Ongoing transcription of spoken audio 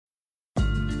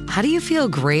How do you feel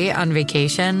great on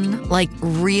vacation? Like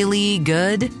really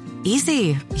good?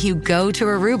 Easy. You go to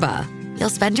Aruba. You'll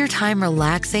spend your time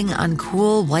relaxing on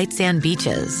cool white sand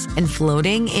beaches and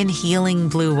floating in healing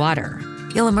blue water.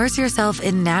 You'll immerse yourself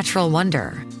in natural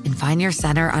wonder and find your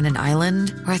center on an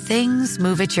island where things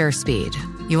move at your speed.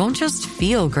 You won't just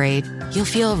feel great, you'll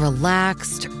feel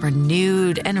relaxed,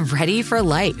 renewed, and ready for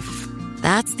life.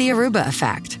 That's the Aruba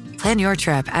effect. Plan your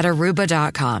trip at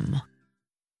Aruba.com.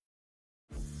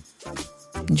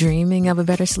 Dreaming of a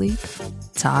better sleep?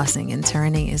 Tossing and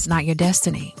turning is not your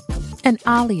destiny. And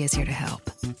Ollie is here to help.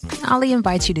 Ollie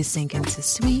invites you to sink into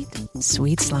sweet,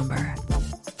 sweet slumber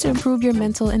to improve your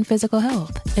mental and physical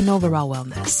health and overall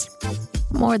wellness.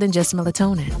 More than just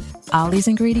melatonin, Ollie's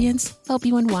ingredients help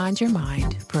you unwind your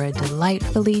mind for a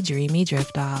delightfully dreamy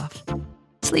drift off.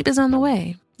 Sleep is on the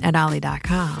way at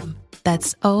Ollie.com.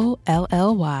 That's OLLY.com.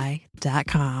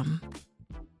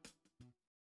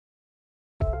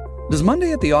 Does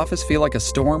Monday at the office feel like a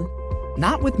storm?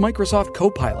 Not with Microsoft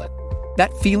Copilot.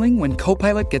 That feeling when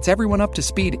Copilot gets everyone up to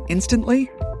speed instantly?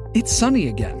 It's sunny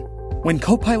again. When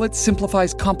Copilot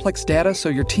simplifies complex data so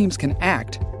your teams can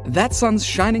act, that sun's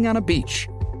shining on a beach.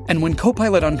 And when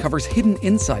Copilot uncovers hidden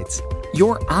insights,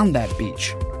 you're on that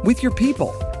beach with your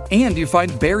people, and you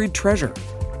find buried treasure.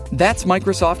 That's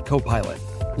Microsoft Copilot.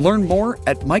 Learn more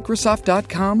at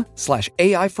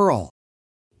Microsoft.com/AI for all.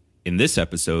 In this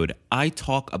episode, I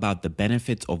talk about the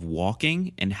benefits of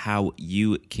walking and how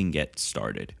you can get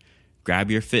started. Grab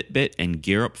your Fitbit and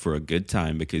gear up for a good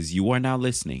time because you are now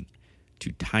listening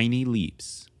to Tiny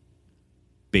Leaps,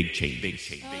 Big Change. Big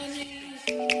Change.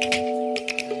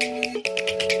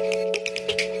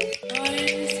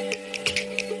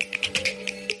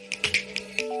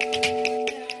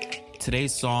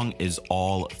 Today's song is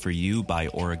All For You by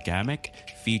Origamic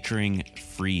featuring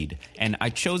Freed. And I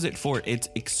chose it for its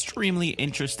extremely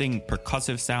interesting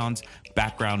percussive sounds,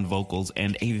 background vocals,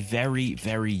 and a very,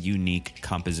 very unique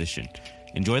composition.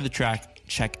 Enjoy the track,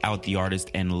 check out the artist,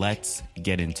 and let's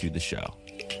get into the show.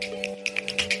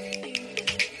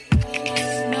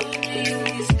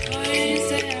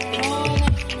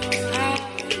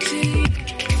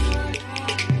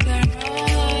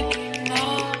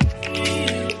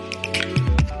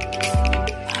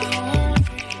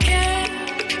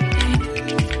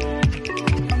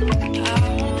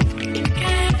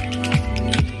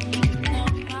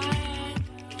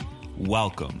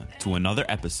 Welcome to another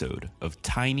episode of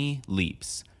Tiny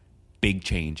Leaps, Big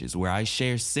Changes, where I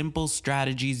share simple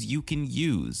strategies you can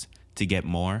use to get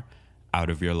more out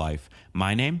of your life.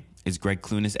 My name is Greg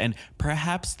Clunis, and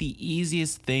perhaps the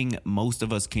easiest thing most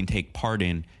of us can take part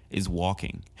in is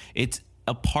walking. It's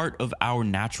a part of our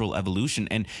natural evolution,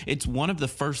 and it's one of the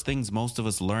first things most of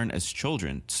us learn as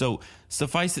children. So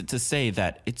suffice it to say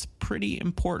that it's pretty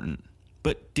important.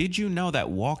 But did you know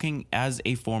that walking as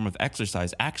a form of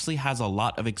exercise actually has a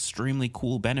lot of extremely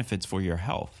cool benefits for your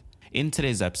health? In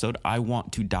today's episode, I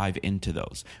want to dive into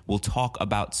those. We'll talk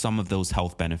about some of those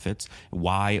health benefits,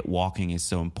 why walking is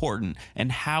so important,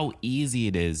 and how easy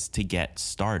it is to get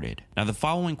started. Now, the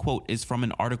following quote is from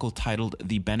an article titled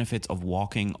The Benefits of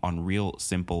Walking on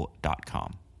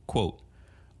realsimple.com. Quote,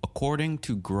 according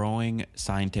to growing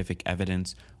scientific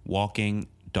evidence, walking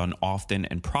done often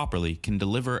and properly can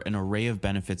deliver an array of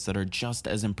benefits that are just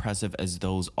as impressive as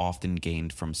those often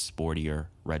gained from sportier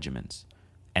regimens.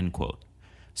 End quote.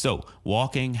 So,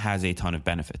 walking has a ton of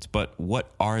benefits, but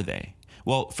what are they?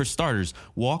 Well, for starters,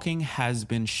 walking has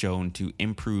been shown to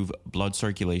improve blood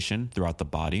circulation throughout the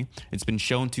body. It's been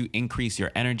shown to increase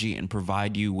your energy and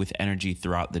provide you with energy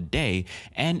throughout the day,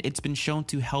 and it's been shown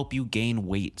to help you gain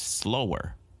weight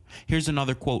slower. Here's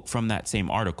another quote from that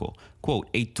same article. Quote,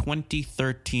 a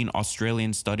 2013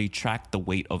 Australian study tracked the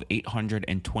weight of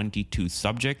 822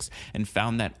 subjects and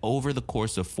found that over the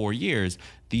course of 4 years,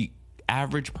 the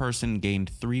average person gained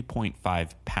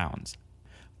 3.5 pounds.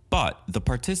 But the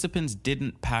participants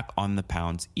didn't pack on the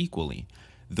pounds equally.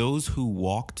 Those who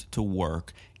walked to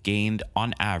work gained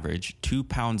on average 2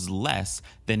 pounds less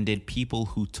than did people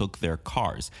who took their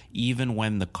cars, even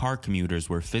when the car commuters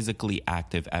were physically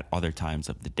active at other times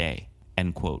of the day.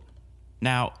 End quote.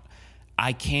 Now,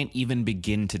 I can't even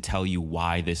begin to tell you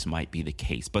why this might be the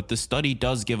case, but the study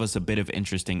does give us a bit of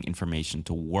interesting information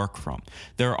to work from.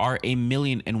 There are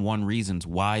 1,000,001 reasons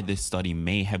why this study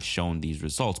may have shown these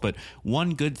results, but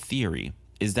one good theory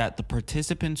is that the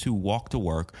participants who walk to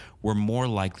work were more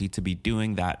likely to be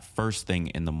doing that first thing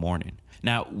in the morning.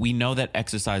 Now, we know that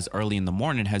exercise early in the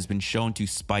morning has been shown to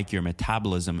spike your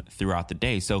metabolism throughout the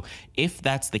day. So if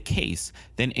that's the case,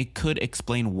 then it could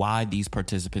explain why these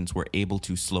participants were able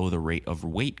to slow the rate of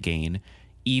weight gain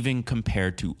even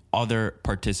compared to other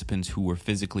participants who were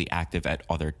physically active at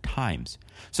other times.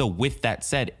 So with that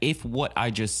said, if what I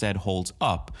just said holds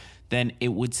up, then it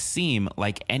would seem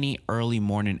like any early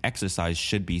morning exercise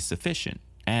should be sufficient.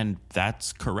 And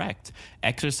that's correct.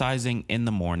 Exercising in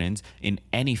the mornings in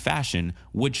any fashion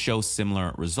would show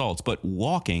similar results. But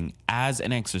walking as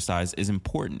an exercise is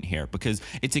important here because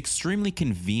it's extremely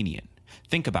convenient.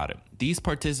 Think about it. These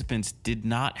participants did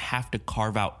not have to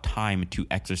carve out time to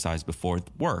exercise before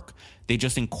work. They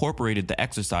just incorporated the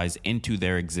exercise into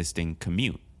their existing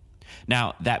commute.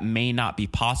 Now, that may not be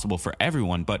possible for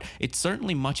everyone, but it's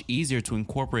certainly much easier to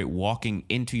incorporate walking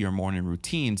into your morning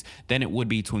routines than it would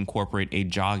be to incorporate a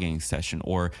jogging session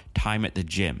or time at the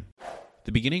gym.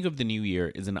 The beginning of the new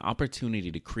year is an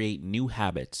opportunity to create new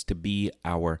habits to be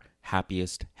our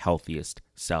happiest, healthiest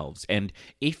selves. And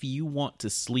if you want to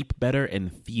sleep better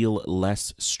and feel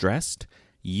less stressed,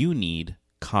 you need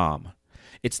Calm.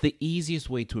 It's the easiest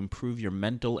way to improve your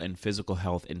mental and physical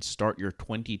health and start your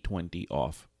 2020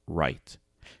 off right.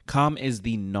 Calm is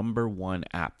the #1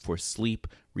 app for sleep,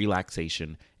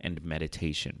 relaxation, and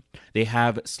meditation. They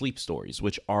have sleep stories,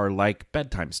 which are like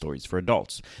bedtime stories for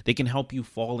adults. They can help you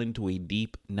fall into a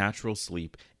deep, natural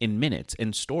sleep in minutes,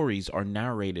 and stories are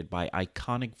narrated by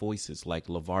iconic voices like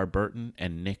LeVar Burton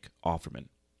and Nick Offerman.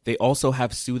 They also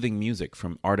have soothing music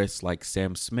from artists like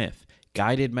Sam Smith,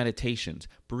 guided meditations,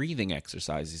 breathing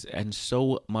exercises, and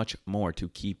so much more to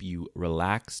keep you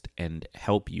relaxed and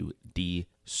help you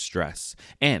de-stress.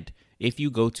 And if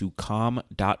you go to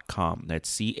calm.com, that's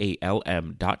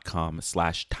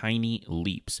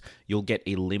CALM.com/tinyleaps, you'll get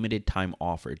a limited time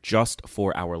offer just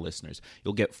for our listeners.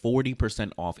 You'll get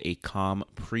 40% off a Calm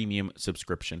premium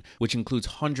subscription, which includes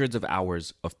hundreds of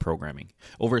hours of programming.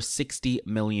 Over 60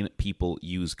 million people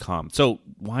use Calm. So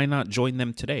why not join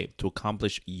them today to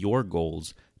accomplish your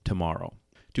goals tomorrow?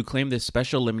 To claim this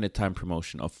special limited time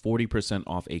promotion of 40%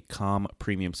 off a Calm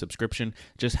premium subscription,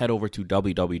 just head over to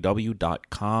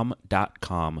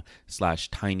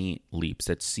www.calm.com/tinyleaps.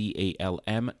 That's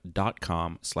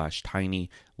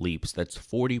CALM.com/tinyleaps. That's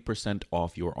 40%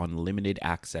 off your unlimited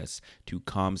access to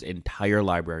Calm's entire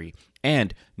library.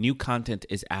 And new content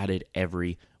is added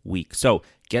every week. So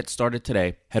get started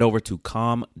today. Head over to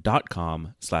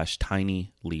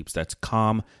calm.com/tinyleaps. That's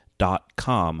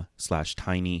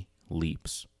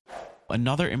calm.com/tinyleaps.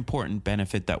 Another important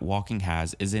benefit that walking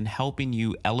has is in helping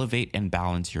you elevate and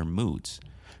balance your moods.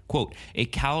 Quote, a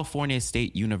California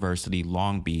State University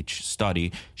Long Beach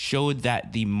study showed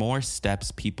that the more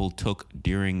steps people took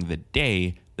during the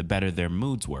day, the better their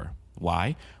moods were.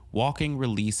 Why? Walking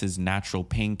releases natural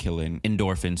pain-killing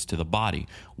endorphins to the body,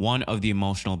 one of the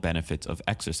emotional benefits of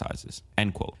exercises,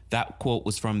 end quote. That quote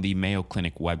was from the Mayo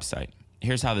Clinic website.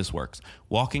 Here's how this works.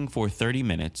 Walking for 30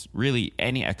 minutes, really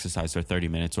any exercise for 30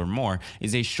 minutes or more,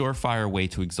 is a surefire way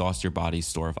to exhaust your body's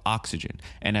store of oxygen.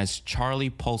 And as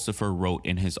Charlie Pulsifer wrote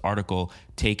in his article,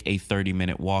 Take a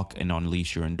 30-Minute Walk and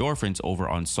Unleash Your Endorphins over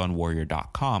on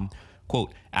sunwarrior.com,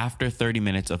 quote, after 30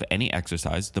 minutes of any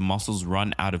exercise, the muscles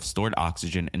run out of stored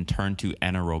oxygen and turn to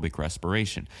anaerobic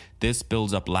respiration. This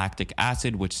builds up lactic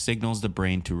acid, which signals the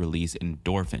brain to release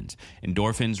endorphins.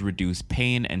 Endorphins reduce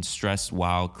pain and stress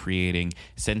while creating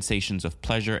sensations of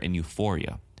pleasure and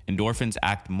euphoria. Endorphins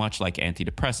act much like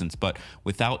antidepressants, but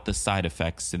without the side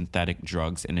effects, synthetic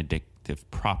drugs, and addictive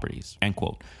properties, end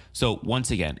quote. So once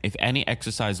again, if any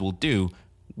exercise will do,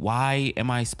 why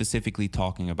am I specifically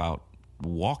talking about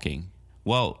walking?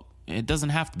 Well, it doesn't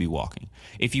have to be walking.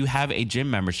 If you have a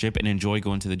gym membership and enjoy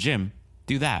going to the gym,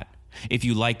 do that. If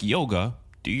you like yoga,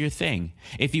 do your thing.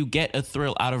 If you get a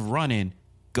thrill out of running,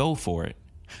 go for it.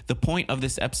 The point of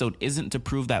this episode isn't to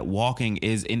prove that walking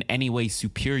is in any way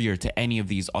superior to any of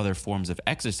these other forms of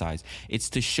exercise. It's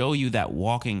to show you that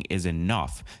walking is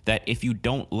enough. That if you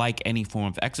don't like any form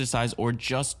of exercise or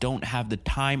just don't have the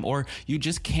time or you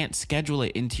just can't schedule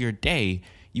it into your day,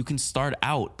 you can start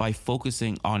out by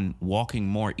focusing on walking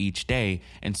more each day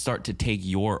and start to take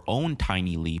your own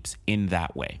tiny leaps in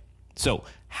that way. So,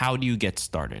 how do you get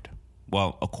started?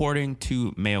 Well, according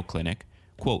to Mayo Clinic,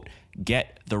 quote,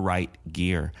 get the right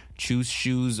gear. Choose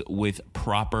shoes with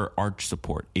proper arch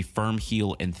support, a firm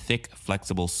heel, and thick,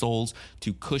 flexible soles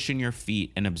to cushion your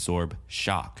feet and absorb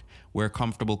shock. Wear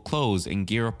comfortable clothes and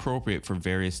gear appropriate for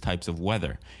various types of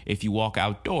weather. If you walk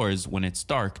outdoors when it's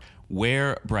dark,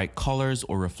 wear bright colors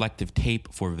or reflective tape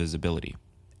for visibility,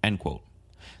 end quote.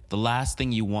 The last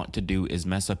thing you want to do is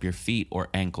mess up your feet or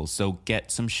ankles, so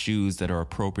get some shoes that are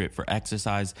appropriate for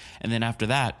exercise, and then after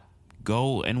that,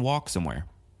 go and walk somewhere,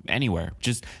 anywhere.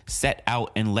 Just set out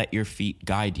and let your feet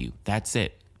guide you. That's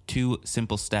it. 2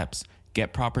 simple steps.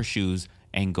 Get proper shoes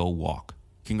and go walk.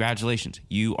 Congratulations,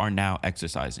 you are now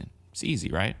exercising. It's easy,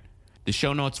 right? The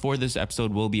show notes for this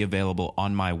episode will be available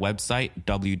on my website,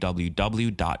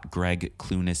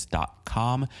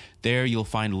 www.gregclunis.com. There you'll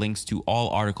find links to all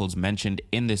articles mentioned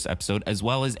in this episode, as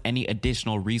well as any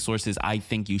additional resources I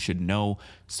think you should know.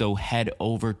 So head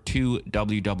over to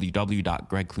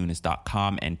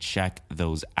www.gregclunis.com and check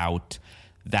those out.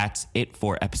 That's it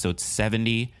for episode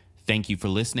 70. Thank you for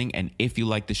listening, and if you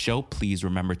like the show, please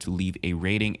remember to leave a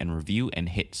rating and review and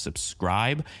hit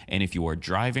subscribe. And if you are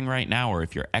driving right now, or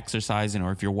if you're exercising,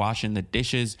 or if you're washing the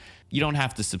dishes, you don't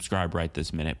have to subscribe right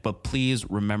this minute, but please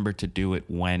remember to do it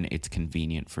when it's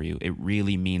convenient for you. It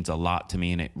really means a lot to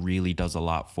me, and it really does a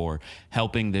lot for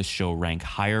helping this show rank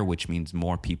higher, which means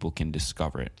more people can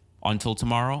discover it. Until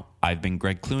tomorrow, I've been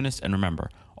Greg Clunis, and remember,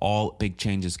 all big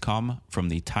changes come from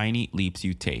the tiny leaps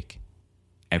you take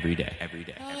every day.